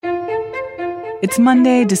It's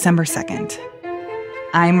Monday, December 2nd.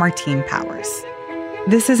 I'm Martine Powers.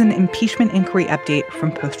 This is an impeachment inquiry update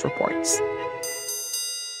from Post Reports.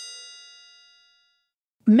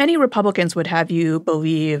 Many Republicans would have you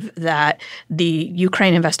believe that the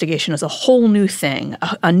Ukraine investigation is a whole new thing,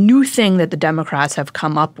 a new thing that the Democrats have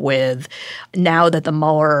come up with now that the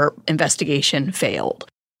Mueller investigation failed.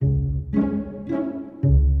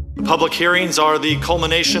 Public hearings are the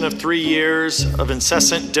culmination of 3 years of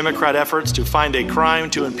incessant Democrat efforts to find a crime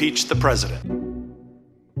to impeach the president.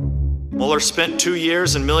 Mueller spent 2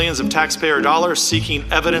 years and millions of taxpayer dollars seeking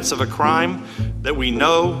evidence of a crime that we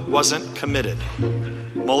know wasn't committed.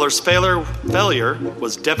 Mueller's failure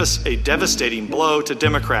was a devastating blow to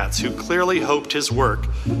Democrats who clearly hoped his work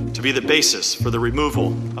to be the basis for the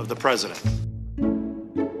removal of the president.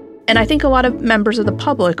 And I think a lot of members of the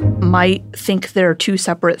public might think they're two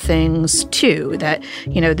separate things, too, that,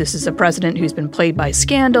 this is a president who's been plagued by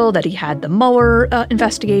scandal, that he had the Mueller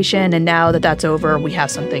investigation, and now that that's over, we have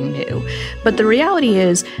something new. But the reality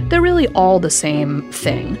is they're really all the same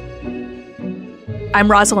thing. I'm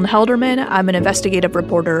Rosalind Helderman. I'm an investigative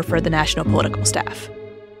reporter for the National Political Staff.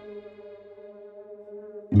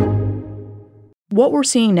 What we're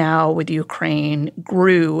seeing now with Ukraine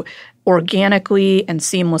grew organically and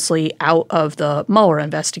seamlessly out of the Mueller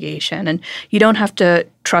investigation. And you don't have to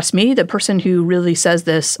trust me. The person who really says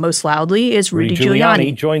this most loudly is Rudy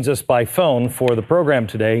Giuliani. Joins us by phone for the program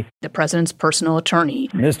today. The president's personal attorney.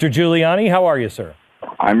 Mr. Giuliani, how are you, sir?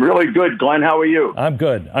 I'm really good. Glenn, how are you? I'm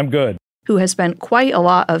good. Who has spent quite a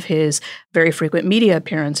lot of his very frequent media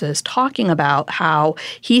appearances talking about how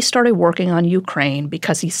he started working on Ukraine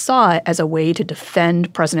because he saw it as a way to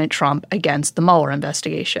defend President Trump against the Mueller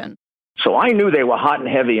investigation. So I knew they were hot and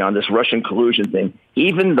heavy on this Russian collusion thing,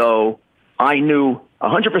 even though I knew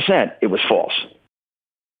 100% it was false.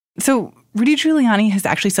 So Rudy Giuliani has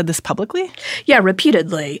actually said this publicly? Yeah,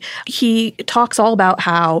 repeatedly. He talks all about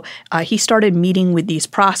how he started meeting with these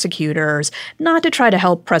prosecutors, not to try to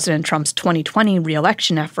help President Trump's 2020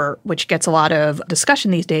 reelection effort, which gets a lot of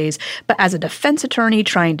discussion these days, but as a defense attorney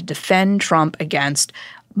trying to defend Trump against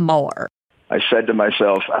Mueller. I said to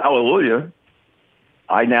myself, hallelujah,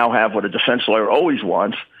 I now have what a defense lawyer always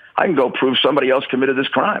wants. I can go prove somebody else committed this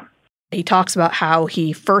crime. He talks about how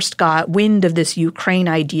he first got wind of this Ukraine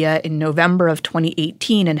idea in November of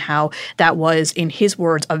 2018 and how that was, in his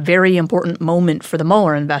words, a very important moment for the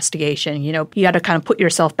Mueller investigation. You got to kind of put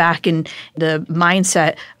yourself back in the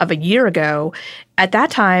mindset of a year ago. At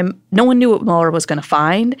that time, no one knew what Mueller was going to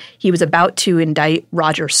find. He was about to indict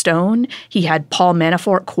Roger Stone. He had Paul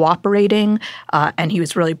Manafort cooperating, and he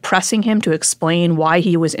was really pressing him to explain why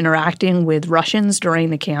he was interacting with Russians during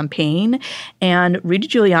the campaign. And Rudy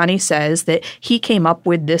Giuliani says that he came up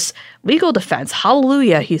with this legal defense.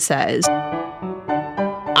 Hallelujah, he says.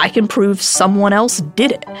 I can prove someone else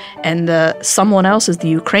did it. And the someone else is the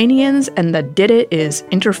Ukrainians, and the did it is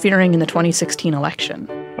interfering in the 2016 election.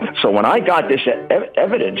 So when I got this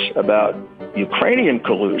evidence about Ukrainian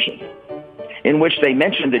collusion, in which they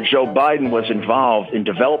mentioned that Joe Biden was involved in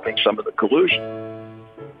developing some of the collusion,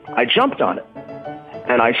 I jumped on it.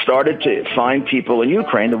 And I started to find people in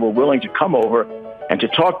Ukraine that were willing to come over and to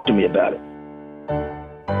talk to me about it.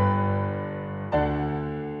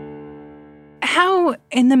 How,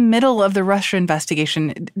 in the middle of the Russia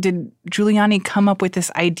investigation, did Giuliani come up with this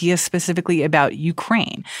idea specifically about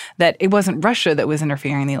Ukraine, that it wasn't Russia that was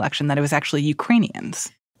interfering in the election, that it was actually Ukrainians?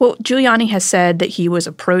 Well, Giuliani has said that he was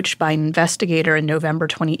approached by an investigator in November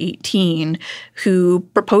 2018 who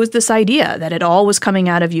proposed this idea that it all was coming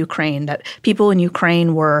out of Ukraine, that people in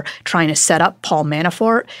Ukraine were trying to set up Paul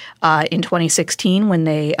Manafort in 2016 when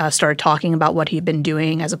they started talking about what he'd been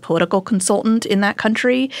doing as a political consultant in that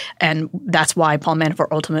country. And that's why Paul Manafort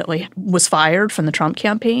ultimately was fired from the Trump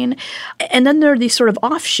campaign. And then there are these sort of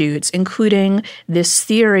offshoots, including this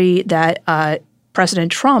theory that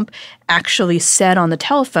President Trump actually said on the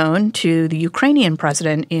telephone to the Ukrainian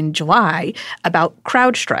president in July about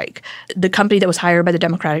CrowdStrike, the company that was hired by the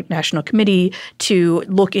Democratic National Committee to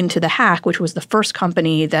look into the hack, which was the first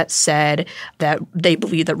company that said that they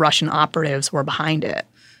believed that Russian operatives were behind it.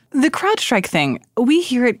 The CrowdStrike thing, we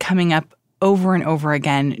hear it coming up over and over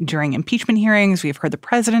again during impeachment hearings. We've heard the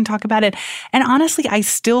president talk about it. And honestly, I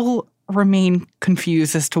still remain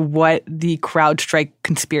confused as to what the CrowdStrike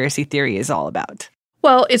conspiracy theory is all about.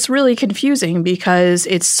 Well, it's really confusing because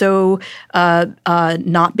it's so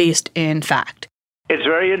not based in fact. It's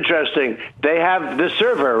very interesting. They have the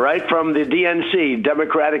server, right, from the DNC,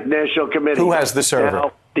 Democratic National Committee. Who has the server?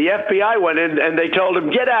 Now, the FBI went in and they told him,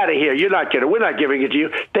 get out of here. We're not giving it to you.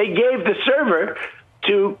 They gave the server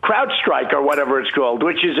to CrowdStrike or whatever it's called,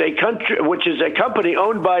 which is a company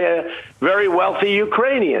owned by a very wealthy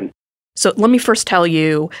Ukrainian. So let me first tell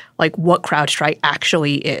you what CrowdStrike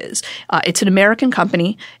actually is. It's an American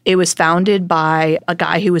company. It was founded by a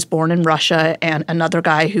guy who was born in Russia and another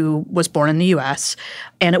guy who was born in the U.S.,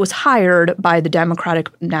 and it was hired by the Democratic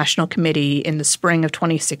National Committee in the spring of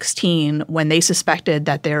 2016 when they suspected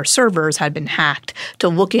that their servers had been hacked to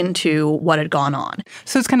look into what had gone on.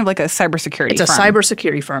 So it's kind of like a cybersecurity firm. It's a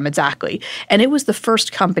cybersecurity firm, exactly. And it was the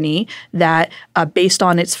first company that, based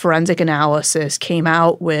on its forensic analysis, came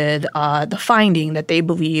out with the finding that they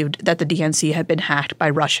believed that the DNC had been hacked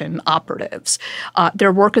by Russian operatives.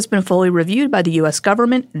 Their work has been fully reviewed by the U.S.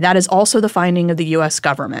 government. That is also the finding of the U.S.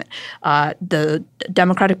 government. The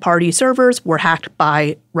Democratic Party servers were hacked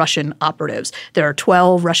by Russian operatives. There are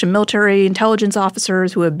 12 Russian military intelligence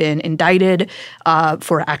officers who have been indicted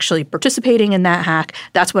for actually participating in that hack.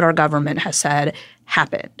 That's what our government has said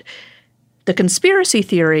happened. The conspiracy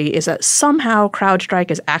theory is that somehow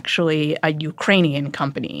CrowdStrike is actually a Ukrainian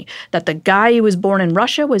company, that the guy who was born in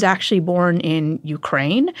Russia was actually born in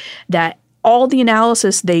Ukraine, that all the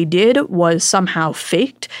analysis they did was somehow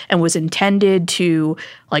faked and was intended to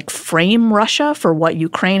frame Russia for what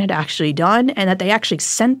Ukraine had actually done, and that they actually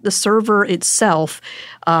sent the server itself,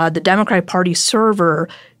 the Democratic Party server,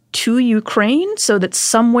 to Ukraine so that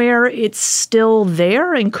somewhere it's still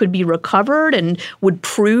there and could be recovered and would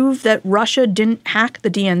prove that Russia didn't hack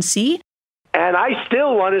the DNC. And I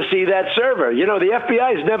still want to see that server. The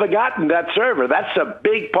FBI has never gotten that server. That's a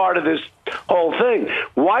big part of this whole thing.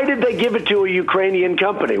 Why did they give it to a Ukrainian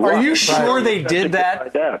company? Are you sure they did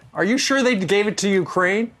that? Are you sure they gave it to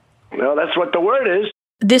Ukraine? Well, that's what the word is.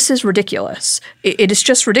 This is ridiculous. It is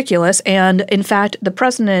just ridiculous. And in fact, the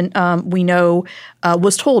president, we know,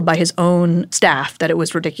 was told by his own staff that it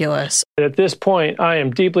was ridiculous. At this point, I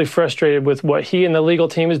am deeply frustrated with what he and the legal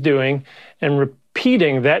team is doing and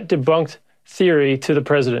repeating that debunked theory to the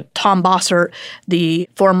president. Tom Bossert, the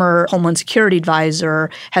former Homeland Security advisor,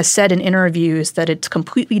 has said in interviews that it's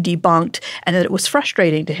completely debunked and that it was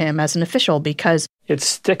frustrating to him as an official because it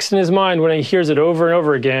sticks in his mind when he hears it over and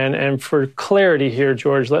over again. And for clarity here,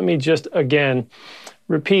 George, let me just again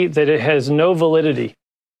repeat that it has no validity.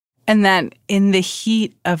 And that in the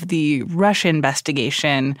heat of the Russia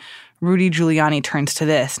investigation, Rudy Giuliani turns to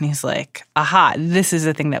this and he's like, aha, this is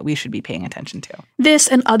the thing that we should be paying attention to. This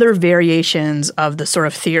and other variations of the sort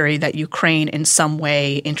of theory that Ukraine in some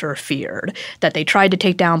way interfered, that they tried to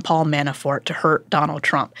take down Paul Manafort to hurt Donald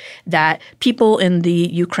Trump, that people in the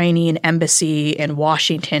Ukrainian embassy in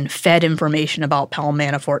Washington fed information about Paul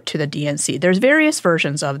Manafort to the DNC. There's various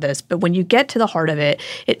versions of this, but when you get to the heart of it,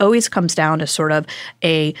 it always comes down to sort of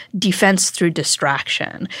a defense through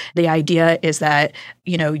distraction. The idea is that,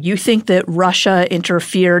 you think that Russia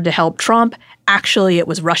interfered to help Trump. Actually, it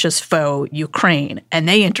was Russia's foe, Ukraine, and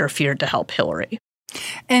they interfered to help Hillary.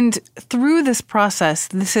 And through this process,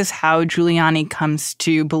 this is how Giuliani comes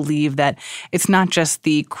to believe that it's not just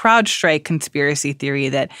the CrowdStrike conspiracy theory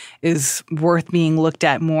that is worth being looked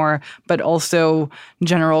at more, but also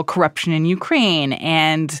general corruption in Ukraine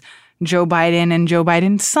and Joe Biden and Joe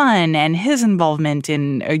Biden's son and his involvement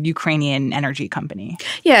in a Ukrainian energy company.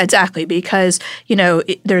 Yeah, exactly. Because,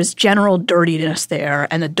 there's general dirtiness there,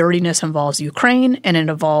 and the dirtiness involves Ukraine and it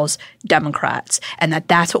involves Democrats, and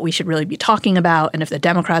that's what we should really be talking about. And if the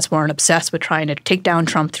Democrats weren't obsessed with trying to take down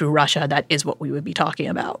Trump through Russia, that is what we would be talking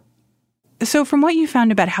about. So from what you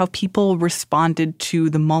found about how people responded to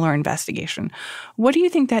the Mueller investigation, what do you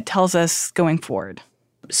think that tells us going forward?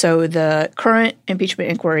 So the current impeachment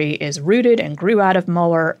inquiry is rooted and grew out of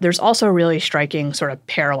Mueller. There's also really striking sort of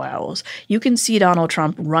parallels. You can see Donald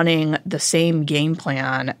Trump running the same game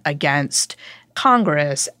plan against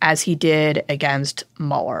Congress as he did against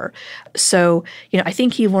Mueller. So, I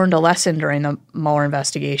think he learned a lesson during the Mueller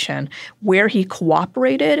investigation. Where he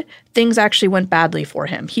cooperated, things actually went badly for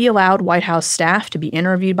him. He allowed White House staff to be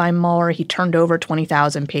interviewed by Mueller. He turned over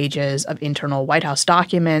 20,000 pages of internal White House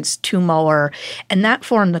documents to Mueller, and that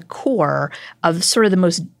formed the core of sort of the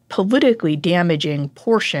most politically damaging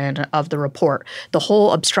portion of the report, the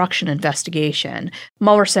whole obstruction investigation.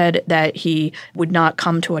 Mueller said that he would not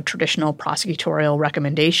come to a traditional prosecutorial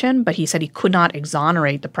recommendation, but he said he could not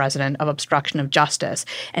exonerate the president of obstruction of justice.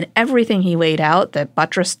 And everything he laid out that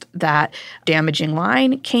buttressed that damaging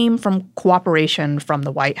line came from cooperation from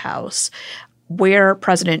the White House. Where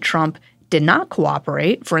President Trump did not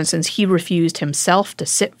cooperate, for instance, he refused himself to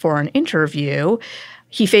sit for an interview,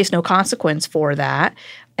 he faced no consequence for that.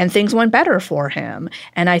 and things went better for him.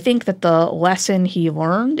 And I think that the lesson he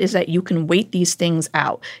learned is that you can wait these things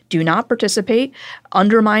out. Do not participate,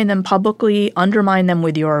 undermine them publicly, undermine them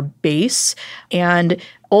with your base, and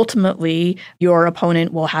ultimately, your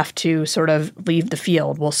opponent will have to sort of leave the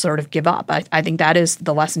field, will sort of give up. I think that is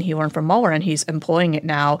the lesson he learned from Mueller, and he's employing it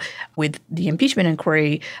now with the impeachment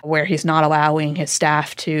inquiry, where he's not allowing his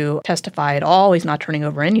staff to testify at all. He's not turning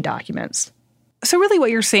over any documents. So really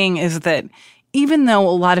what you're saying is that even though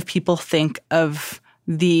a lot of people think of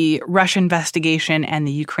the Russia investigation and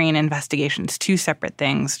the Ukraine investigation as two separate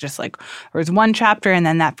things, just like there was one chapter and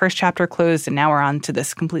then that first chapter closed and now we're on to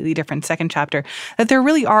this completely different second chapter, that there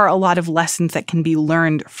really are a lot of lessons that can be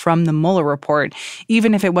learned from the Mueller report,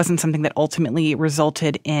 even if it wasn't something that ultimately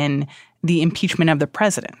resulted in the impeachment of the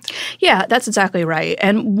president. Yeah, that's exactly right.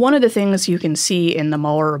 And one of the things you can see in the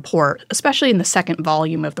Mueller report, especially in the second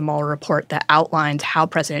volume of the Mueller report that outlines how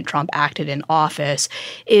President Trump acted in office,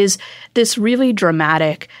 is this really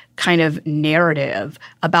dramatic kind of narrative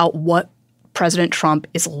about what President Trump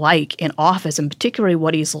is like in office, and particularly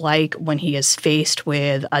what he's like when he is faced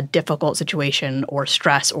with a difficult situation or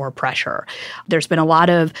stress or pressure. There's been a lot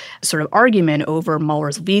of sort of argument over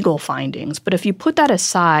Mueller's legal findings, but if you put that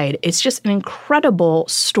aside, it's just an incredible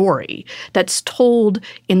story that's told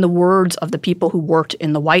in the words of the people who worked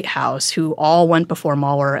in the White House, who all went before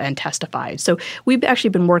Mueller and testified. So we've actually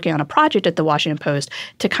been working on a project at the Washington Post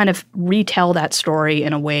to kind of retell that story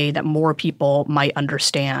in a way that more people might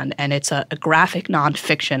understand, and it's a graphic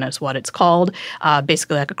nonfiction is what it's called,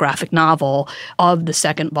 basically like a graphic novel of the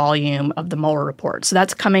second volume of the Mueller report. So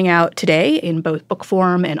that's coming out today in both book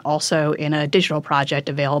form and also in a digital project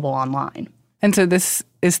available online. And so this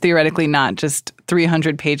is theoretically not just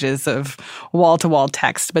 300 pages of wall-to-wall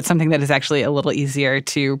text, but something that is actually a little easier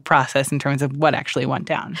to process in terms of what actually went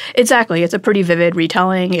down. Exactly. It's a pretty vivid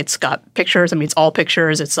retelling. It's got pictures. I mean, it's all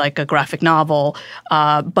pictures. It's like a graphic novel,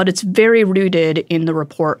 but it's very rooted in the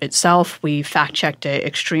report itself. We fact-checked it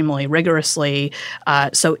extremely rigorously.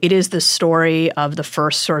 So it is the story of the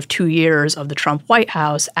first sort of 2 years of the Trump White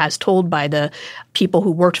House as told by the people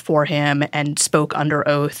who worked for him and spoke under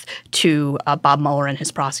oath to Bob Mueller and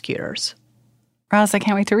his prosecutors. Roz, I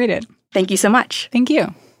can't wait to read it. Thank you so much. Thank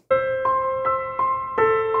you.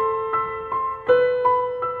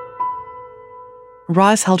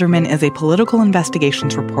 Roz Helderman is a political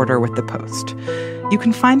investigations reporter with The Post. You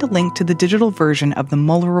can find a link to the digital version of the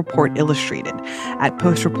Mueller Report Illustrated at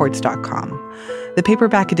postreports.com. The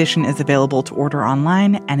paperback edition is available to order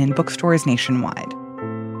online and in bookstores nationwide.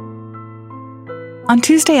 On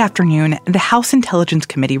Tuesday afternoon, the House Intelligence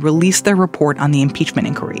Committee released their report on the impeachment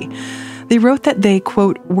inquiry. They wrote that they,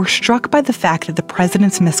 quote, were struck by the fact that the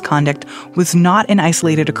president's misconduct was not an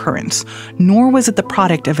isolated occurrence, nor was it the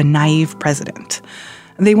product of a naive president.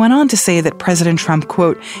 They went on to say that President Trump,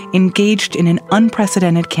 quote, engaged in an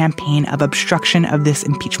unprecedented campaign of obstruction of this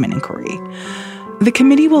impeachment inquiry. The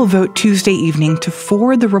committee will vote Tuesday evening to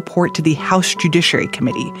forward the report to the House Judiciary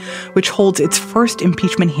Committee, which holds its first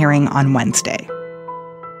impeachment hearing on Wednesday.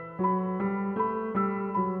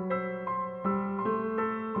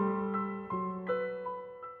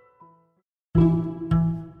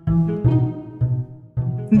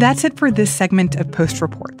 That's it for this segment of Post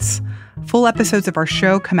Reports. Full episodes of our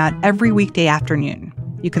show come out every weekday afternoon.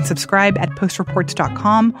 You can subscribe at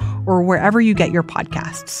postreports.com or wherever you get your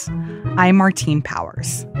podcasts. I'm Martine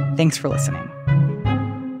Powers. Thanks for listening.